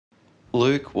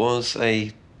Luke was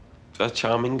a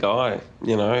charming guy,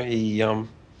 you know. He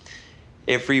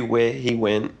everywhere he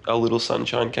went, a little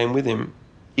sunshine came with him.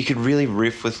 You could really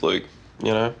riff with Luke,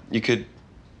 you know. You could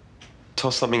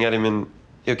toss something at him and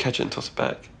he'll catch it and toss it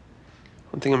back.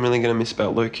 One thing I'm really going to miss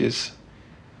about Luke is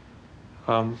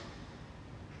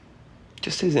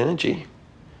just his energy.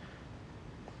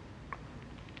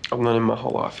 I've known him my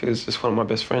whole life. He was just one of my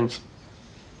best friends.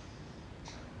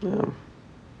 He'll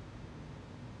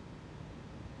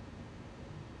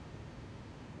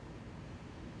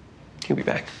be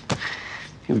back.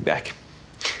 He'll be back.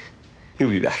 He'll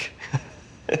be back.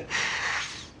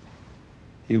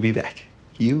 He'll be back.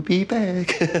 He'll be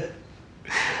back.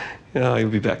 Oh, he'll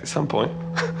be back at some point.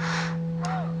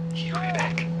 He'll be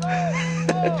back.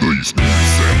 These New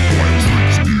South Wales,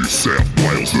 these New South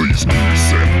Wales, these New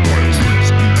South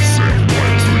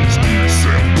Wales, these New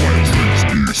South Wales, these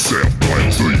New South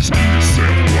Wales, these New South Wales, these New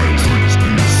South Wales, these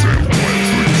New South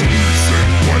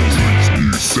Wales, these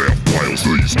New South Wales,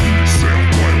 these New South Wales, these New South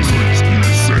Wales, these New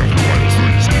South Wales,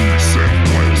 these New South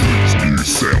Wales, these New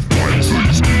South Wales,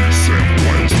 these New South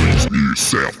Wales, these New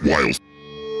South Wales.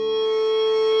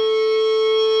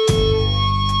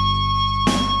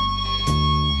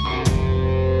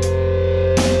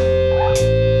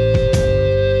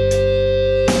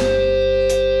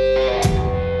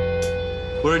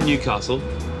 We're in Newcastle,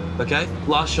 okay?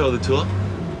 Last show of the tour.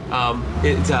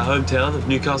 It's our hometown of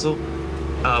Newcastle.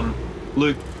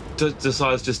 Luke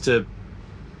decides just to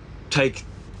take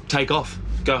off,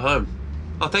 go home.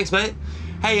 Oh, thanks, mate.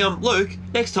 Hey, Luke,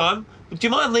 next time, do you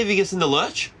mind leaving us in the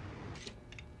lurch?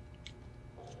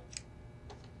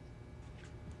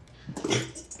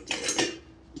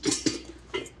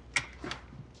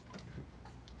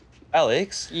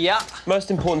 Alex? Yeah. Most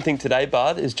important thing today,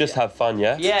 bud, is just have fun,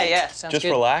 yeah? Yeah, sounds just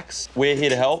good. relax. We're here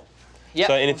to help. Yeah.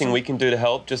 So anything we can do to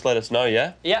help, just let us know,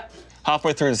 yeah? Yeah.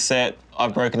 Halfway through the set,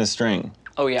 I've broken a string.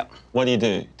 Oh, yeah. What do you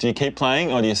do? Do you keep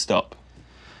playing or do you stop?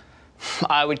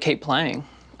 I would keep playing,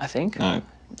 I think. No.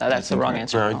 That's the wrong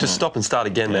answer. No, just stop and start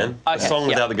again, man. Okay, A song yeah.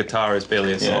 without the guitar is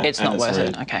barely a song. It's And not it's worth rude.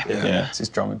 it. Okay. Yeah. It's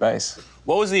just drum and bass.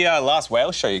 What was the last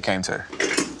Wales show you came to?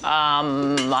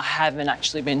 I haven't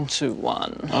actually been to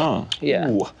one. Oh. Yeah.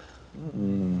 Ooh.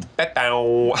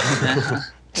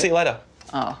 See you later.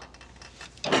 Oh.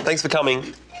 Thanks for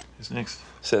coming. Who's next?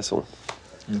 Cecil.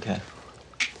 Okay.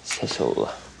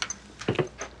 Cecil.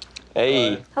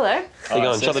 Hey. Hello. How you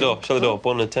going? Shut the door. Shut the door.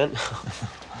 Born in a tent.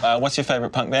 What's your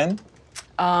favourite punk band?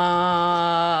 Too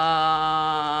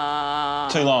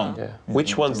long. Yeah.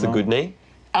 Which one's the good knee?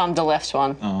 The left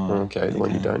one. Okay, the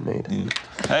one you don't need.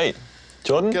 Hey,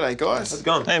 Jordan. G'day, guys. How's it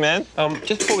going? Hey, man.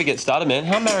 Just before we get started, man,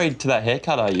 how married to that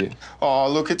haircut are you? Oh,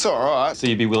 look, it's all right. So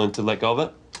you'd be willing to let go of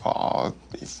it? Oh,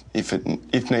 if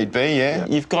need be, yeah.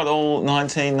 You've got all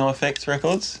 19 NoFX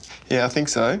records? Yeah, I think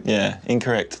so. Yeah,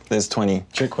 incorrect. There's 20.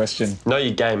 Trick question. Know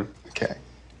your game. Okay.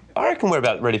 I reckon we're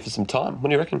about ready for some time. What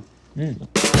do you reckon?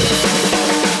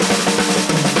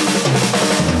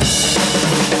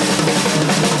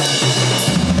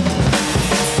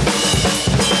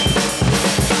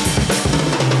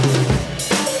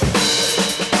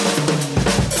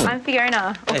 I'm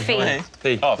Fiona. Or Fee. Hey.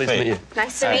 Fee, Oh, pleased Fee. to meet you.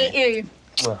 Nice to meet you.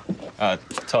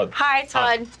 Todd. Hi,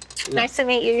 Todd. Nice to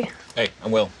meet you. Hey,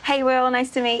 I'm Will. Hey, Will.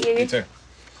 Nice to meet you. You too.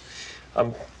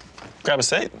 Grab a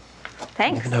seat.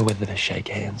 Thanks. I know whether to shake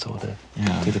hands or to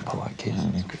do the polite kiss.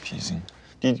 It's confusing.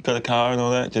 You got a car and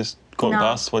all that? Just caught a No.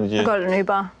 bus? What did you... I got an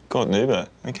Uber. Got an Uber.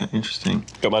 Okay, interesting.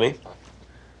 Got money?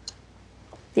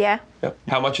 Yeah. Yep.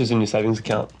 How much is in your savings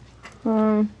account?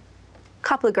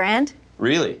 Couple of grand.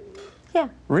 Really? Yeah.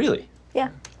 Really? Yeah.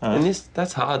 And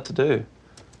that's hard to do.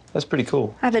 That's pretty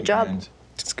cool. I have a job. And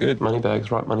it's good. Money bags,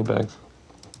 right? Money bags.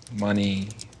 Money.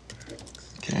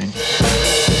 Okay.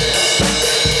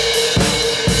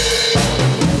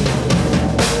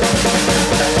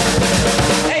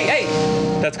 Hey!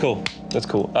 That's cool. That's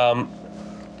cool.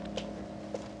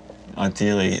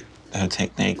 Ideally, her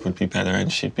technique would be better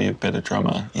and she'd be a better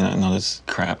drummer, you know, not as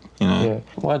crap, you know. Yeah.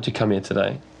 Why'd you come here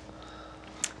today?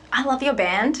 I love your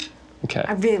band. Okay.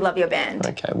 I really love your band.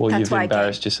 Okay, well, That's you've why I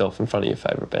embarrassed yourself in front of your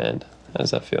favourite band. How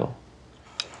does that feel?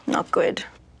 Not good.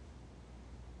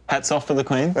 Hats off for the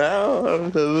Queen.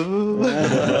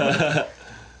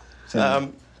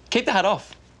 Keep the hat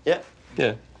off. Yeah.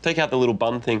 Yeah. Take out the little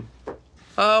bun thing.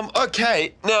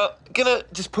 Okay. Now, gonna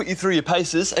just put you through your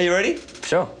paces. Are you ready?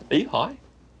 Sure. Are you high?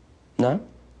 No?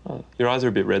 Oh, your eyes are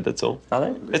a bit red, that's all. Are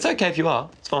they? It's okay if you are.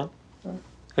 It's fine.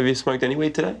 Have you smoked any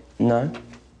weed today? No.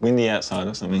 Windy outside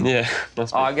or something. Yeah.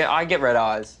 Must be. I get red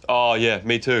eyes. Oh, yeah,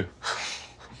 me too.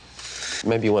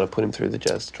 Maybe you want to put him through the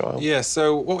jazz trial. Yeah,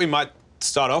 so what we might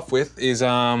start off with is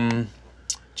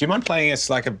Do you mind playing us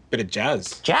like a bit of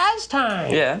jazz? Jazz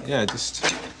time! Yeah. Yeah, just...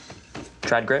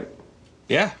 Trad grip.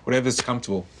 Yeah, whatever's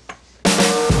comfortable.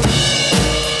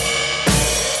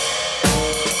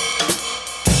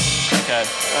 Okay,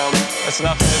 that's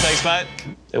enough. Thanks, mate.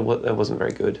 It wasn't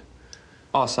very good.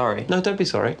 Oh, sorry. No, don't be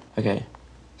sorry. Okay.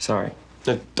 Sorry.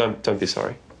 No, don't be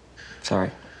sorry. Sorry.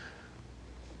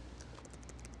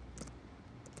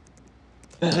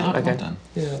 I'm Okay. done.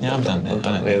 Yeah, I'm done, man. I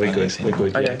don't Yeah, we're need good. anything. We're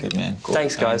good. Okay. Yeah. Good, man.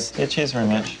 Thanks, guys. Yeah, cheers very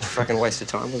much. Fucking waste of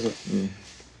time, wasn't it?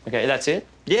 Okay, that's it?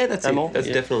 Yeah, that's No it. more? That's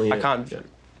Yeah. definitely I it. can't Yeah.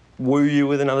 woo you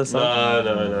with another song?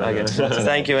 No. Okay.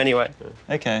 Thank you anyway.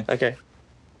 Okay. Okay.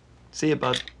 See you,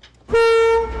 bud.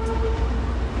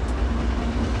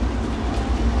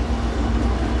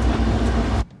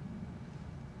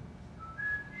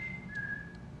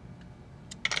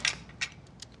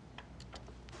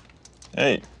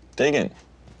 Hey, Deegan.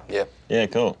 Yep. Yeah,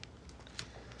 cool.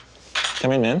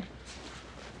 Come in, man.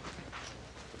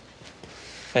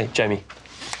 Hey, Jamie.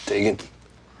 Deegan.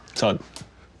 Todd.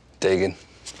 Deegan.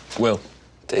 Will.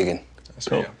 Deegan.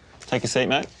 Cool. Take a seat,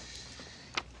 mate.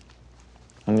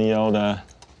 On the old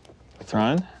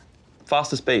throne.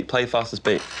 Fastest beat. Play fastest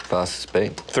beat. Fastest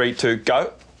beat. 3, 2,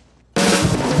 go.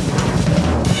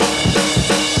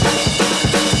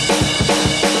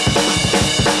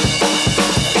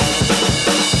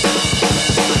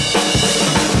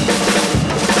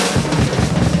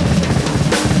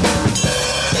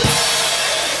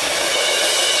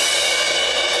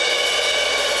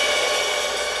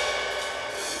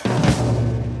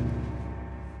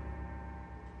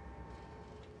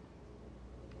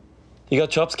 You got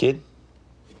chops, kid.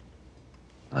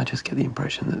 I just get the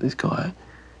impression that this guy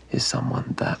is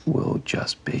someone that will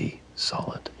just be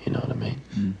solid. You know what I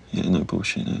mean? Yeah, no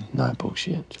bullshit, eh? No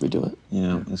bullshit. Should we do it?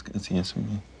 Yeah, it's a yes from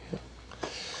me.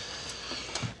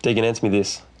 Deegan, answer me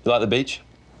this. You like the beach?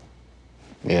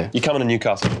 Yeah. You coming to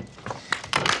Newcastle?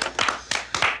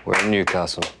 We're in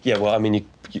Newcastle. Yeah, well, I mean,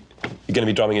 you're going to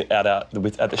be drumming it out at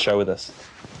the show with us.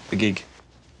 The gig.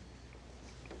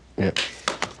 Yep.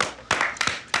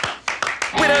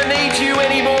 We don't need you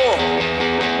anymore.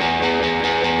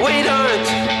 We don't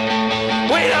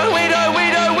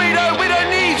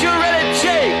need your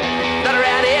energy. Not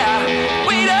around here.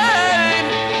 We don't.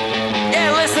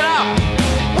 Yeah, listen up.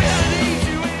 We don't need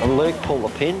you anymore. And Luke pulled the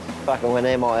pin, fucking went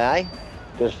MIA,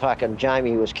 because fucking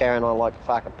Jamie was carrying on like a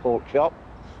fucking pork chop.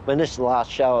 I mean, this is the last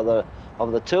show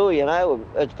of the tour, you know.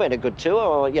 It's been a good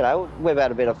tour, you know. We've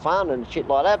had a bit of fun and shit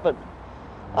like that, but,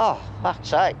 oh, fuck's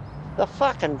sake, the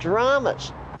fucking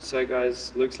dramas. So,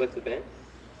 guys, Luke's left the band?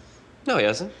 No, he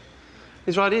hasn't.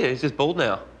 He's right here. He's just bald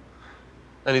now.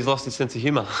 And he's lost his sense of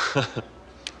humour.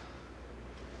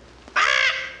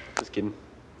 Just kidding.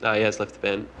 No, he has left the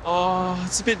band. Oh,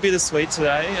 it's a bit bittersweet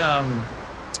today. I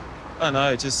don't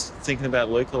know, just thinking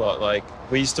about Luke a lot. Like,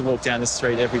 we used to walk down the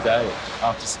street every day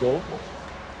after school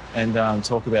and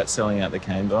talk about selling out the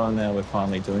Canberra, and now we're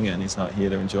finally doing it and he's not here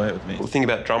to enjoy it with me. The thing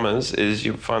about drummers is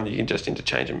you find that you can just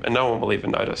interchange them and no one will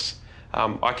even notice.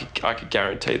 I could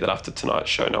guarantee that after tonight's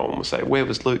show, no one will say, where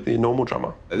was Luke, the normal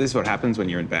drummer? This is what happens when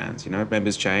you're in bands, you know?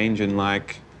 Members change and,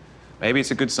 like, maybe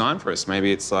it's a good sign for us.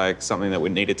 Maybe it's, like, something that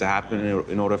would needed to happen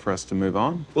in order for us to move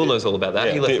on. Will knows all about that.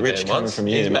 Yeah, he left bit the rich band coming once. from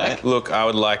you, He's mate. back. Look, I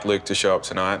would like Luke to show up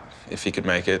tonight, if he could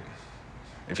make it,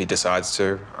 if he decides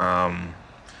to. I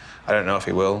don't know if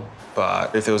he will,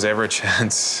 but if there was ever a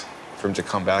chance for him to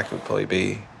come back, it would probably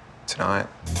be tonight.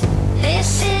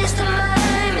 This is the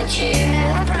moment you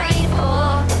have prayed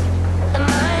for, the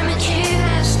moment you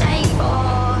have stayed for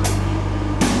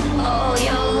all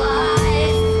your life.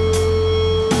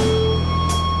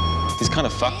 He's kind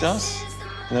of fucked us.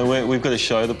 You know, we've got a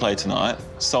show to play tonight,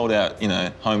 sold out, you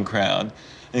know, home crowd, and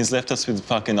he's left us with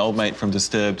fucking old mate from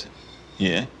Disturbed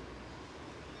here.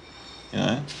 You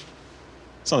know?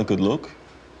 It's not a good look.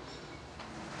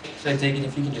 So, Deegan,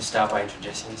 if you can just start by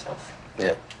introducing yourself.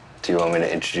 Yep. Do you want me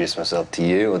to introduce myself to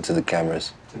you or to the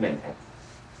cameras? To me.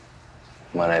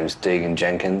 My name's Deegan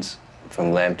Jenkins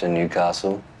from Lambton,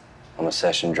 Newcastle. I'm a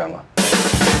session drummer.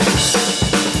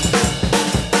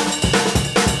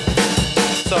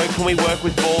 So can we work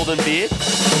with bald and beard?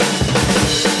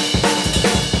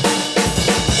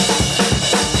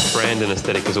 Brand and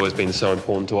aesthetic has always been so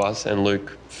important to us, and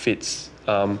Luke fits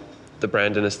the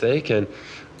brand and aesthetic, and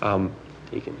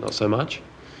Deegan not so much.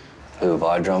 Who have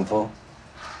I drummed for?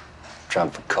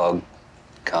 Drummed for Cog,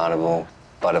 Carnival,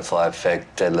 Butterfly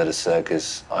Effect, Dead Letter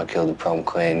Circus, I Killed the Prom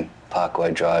Queen,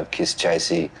 Parkway Drive, Kiss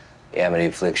Chasey, Amity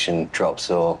Affliction, Drop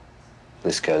Saw.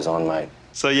 List goes on, mate.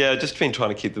 So yeah, just been trying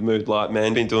to keep the mood light,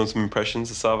 man. Been doing some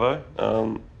impressions of Savo.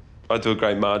 I do a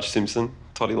great Marge Simpson.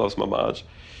 Toddy loves my Marge.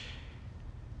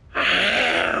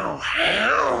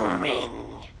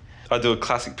 I do a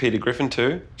classic Peter Griffin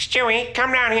too. Stewie,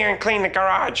 come down here and clean the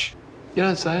garage. You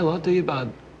don't say a lot, do you,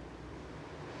 bud?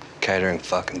 Catering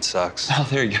fucking sucks. Oh,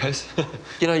 there he goes.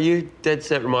 You know, you dead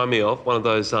set remind me of one of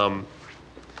those, you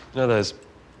know those,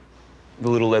 the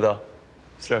little leather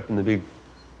strap in the big,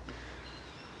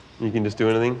 you can just do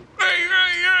anything.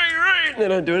 They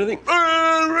don't do anything.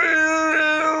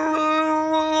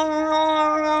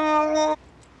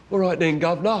 All right then,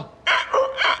 governor.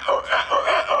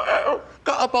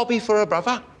 Got a bobby for a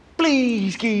brother?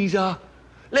 Please, geezer,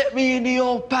 let me into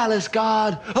your palace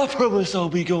guard. I promise I'll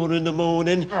be gone in the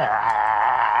morning.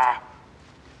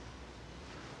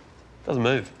 Doesn't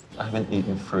move. I haven't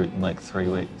eaten fruit in like 3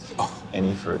 weeks.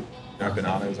 Any fruit. No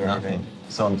bananas or anything. Nothing.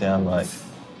 So I'm down like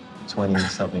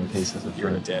 20-something pieces of fruit.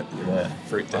 You're dead. Yeah.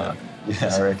 Fruit dead.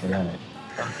 Yeah, I reckon, eh?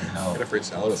 Fucking hell. Get a fruit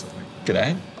salad or something.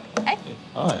 G'day. Hey.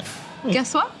 Hi.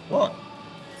 Guess what? What?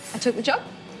 I took the job.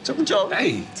 Took the job.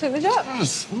 Hey. Took the job.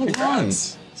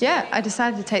 Congrats. Yeah, I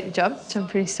decided to take the job, which I'm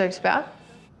pretty stoked about.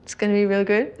 It's going to be real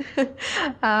good.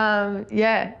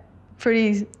 Yeah,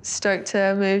 pretty stoked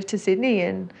to move to Sydney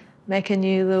and make a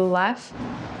new little life.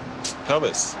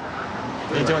 Pelvis.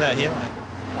 What are you doing out here, mate?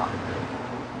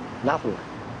 Nothing.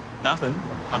 Nothing?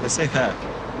 I can see that.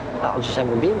 I was just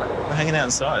having a beer, mate. We're hanging out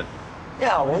inside.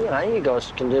 Yeah, well, you know, you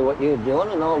guys can do what you're doing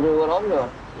and I'll do what I'm doing.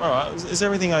 All right, is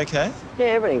everything okay? Yeah,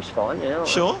 everything's fine, yeah.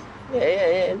 Sure?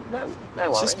 Yeah. No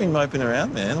worries. It's just been moping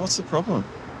around, man. What's the problem?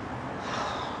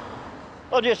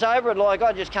 I'm just over it, like,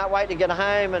 I just can't wait to get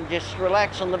home and just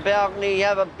relax on the balcony,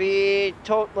 have a beer,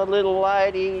 talk to the little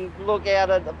lady, look out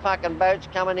at the fucking boats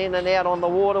coming in and out on the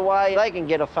waterway. They can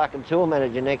get a fucking tour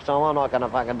manager next time. I'm not going to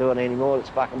fucking do it anymore. It's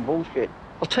fucking bullshit.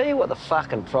 I'll tell you what the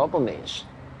fucking problem is.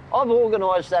 I've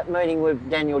organised that meeting with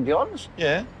Daniel Johns.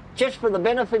 Yeah? Just for the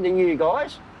benefit of you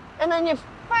guys. And then you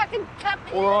fucking cut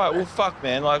me All right, well, fuck,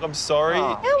 man. Like, I'm sorry.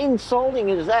 How insulting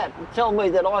is that? Tell me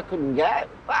that I couldn't go.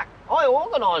 Fuck, I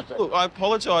organised it. Look, I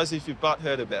apologise if you're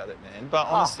butthurt about it, man. But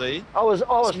honestly... I was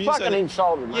it's music. fucking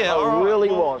insulted, mate. Yeah, I all right. really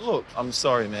Well, was. Look, I'm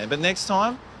sorry, man. But next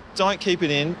time, don't keep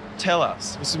it in. Tell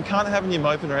us. Because we can't have you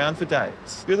moping around for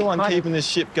days. You're the one keeping this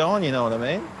ship going, you know what I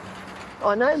mean?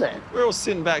 I know that. We're all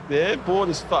sitting back there, bored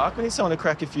as fuck. We need someone to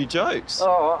crack a few jokes.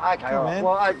 Oh, okay, Come all on, right. man.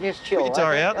 Well, I just chill. Put your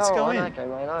diary out. Let's All go right, in. Okay,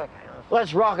 mate, okay.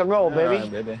 Let's rock and roll, baby. All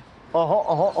right, baby.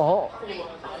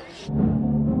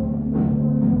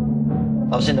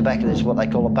 I was in the back of this, what they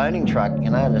call a boning truck, you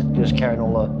know, and just carrying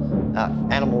all the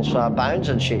animals' bones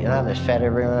and shit, you know, and there's fat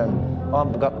everywhere. And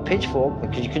I've got the pitchfork,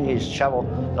 because you couldn't use a shovel,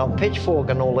 and I'm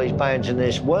pitchforking all these bones in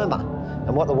this wormer.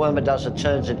 And what the wormer does, it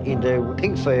turns it into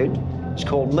pig food. It's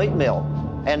called meat meal.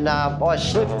 And I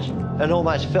slipped and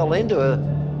almost fell into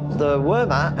the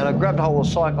wormer, and I grabbed hold of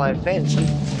the cyclone fence. And...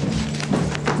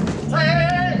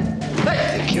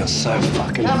 I think you're so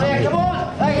fucking Come funny. here, come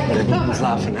on! Hey, Everyone's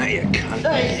laughing at you, cunt.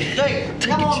 Hey,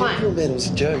 come on, mate. It was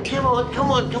a joke. Come on.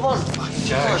 Fucking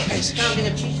joke. Piece of Come shit.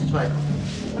 get a Jesus, mate.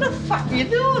 What the fuck are you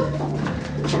doing?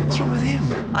 What's wrong with him?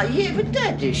 Oh, yeah, but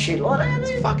don't do shit like that.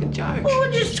 It's a fucking joke. Well,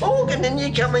 we're just talking and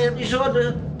you come in and decide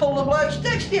to pull the bloke's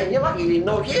decks down. You're lucky he didn't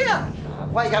knock you out.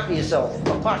 Wake up yourself,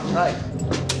 for fuck's sake.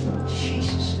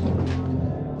 Jesus.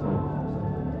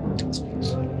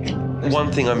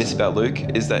 One thing I miss about Luke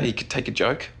is that he could take a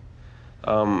joke.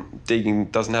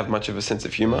 Deegan doesn't have much of a sense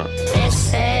of humour.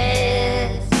 This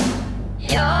is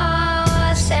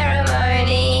your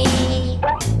ceremony.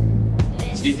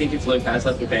 Do you think if Luke has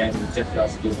left the band, Jeff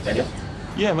does do it better?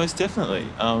 Yeah, most definitely.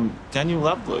 Daniel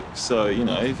loved Luke, so, you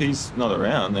know, if he's not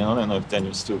around, then I don't know if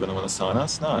Daniel's still going to want to sign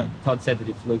us, no. Todd said that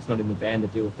if Luke's not in the band, the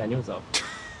deal with Daniel's up.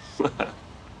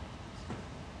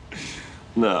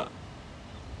 Nah.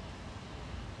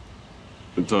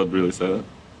 Did Todd really say that?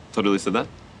 Todd really said that?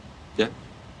 Yeah?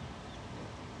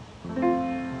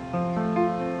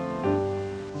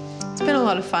 It's been a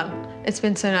lot of fun. It's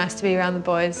been so nice to be around the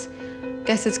boys.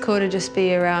 Guess it's cool to just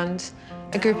be around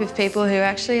a group of people who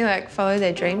actually like follow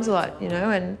their dreams a lot, you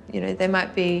know, and they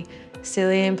might be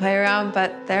silly and play around,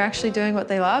 but they're actually doing what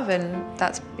they love, and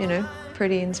that's,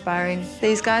 pretty inspiring.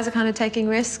 These guys are kind of taking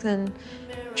risks and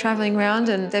traveling around,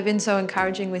 and they've been so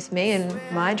encouraging with me and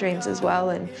my dreams as well.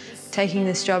 And taking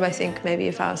this job, I think maybe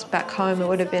if I was back home, it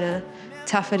would have been a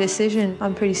tougher decision.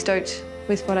 I'm pretty stoked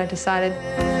with what I decided.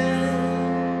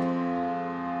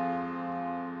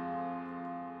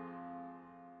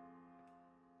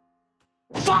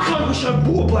 Fuck, I wish I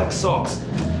wore black socks.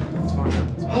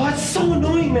 Oh, it's so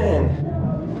annoying, man.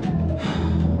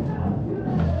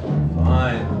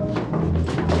 Fine.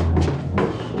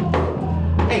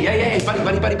 Hey,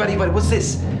 buddy, what's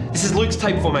this? This is Luke's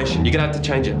tape formation. You're gonna have to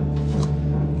change it.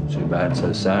 Too bad,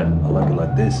 so sad. I like it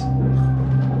like this.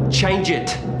 Change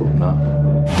it. No.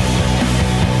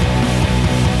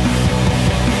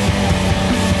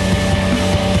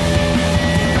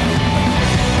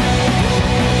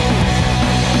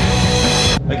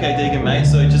 Okay, Deegan, mate,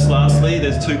 so just lastly,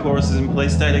 there's 2 choruses in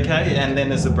Police State, okay? And then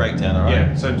there's a breakdown, all right?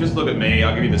 Yeah, so just look at me,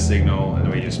 I'll give you the signal, and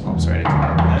then we just pop straight into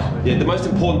it. Yeah, the most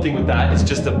important thing with that is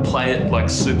just to play it like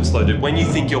super slow, dude. When you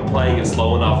think you're playing it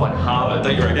slow enough, like harder,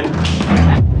 don't you reckon?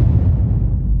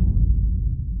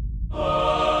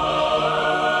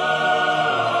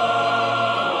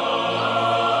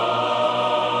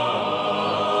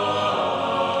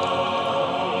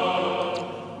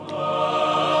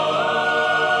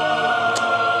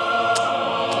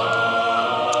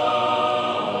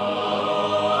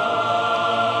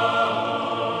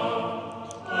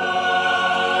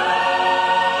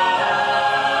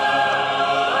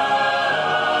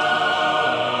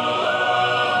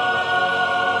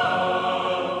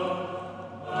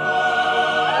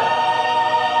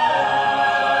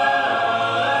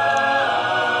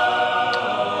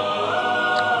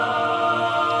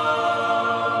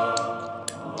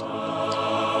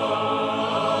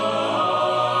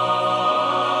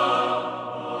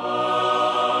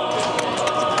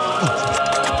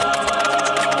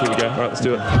 Here we go. All right, let's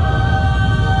do it. Mad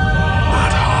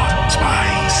Hot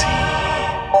Spicy.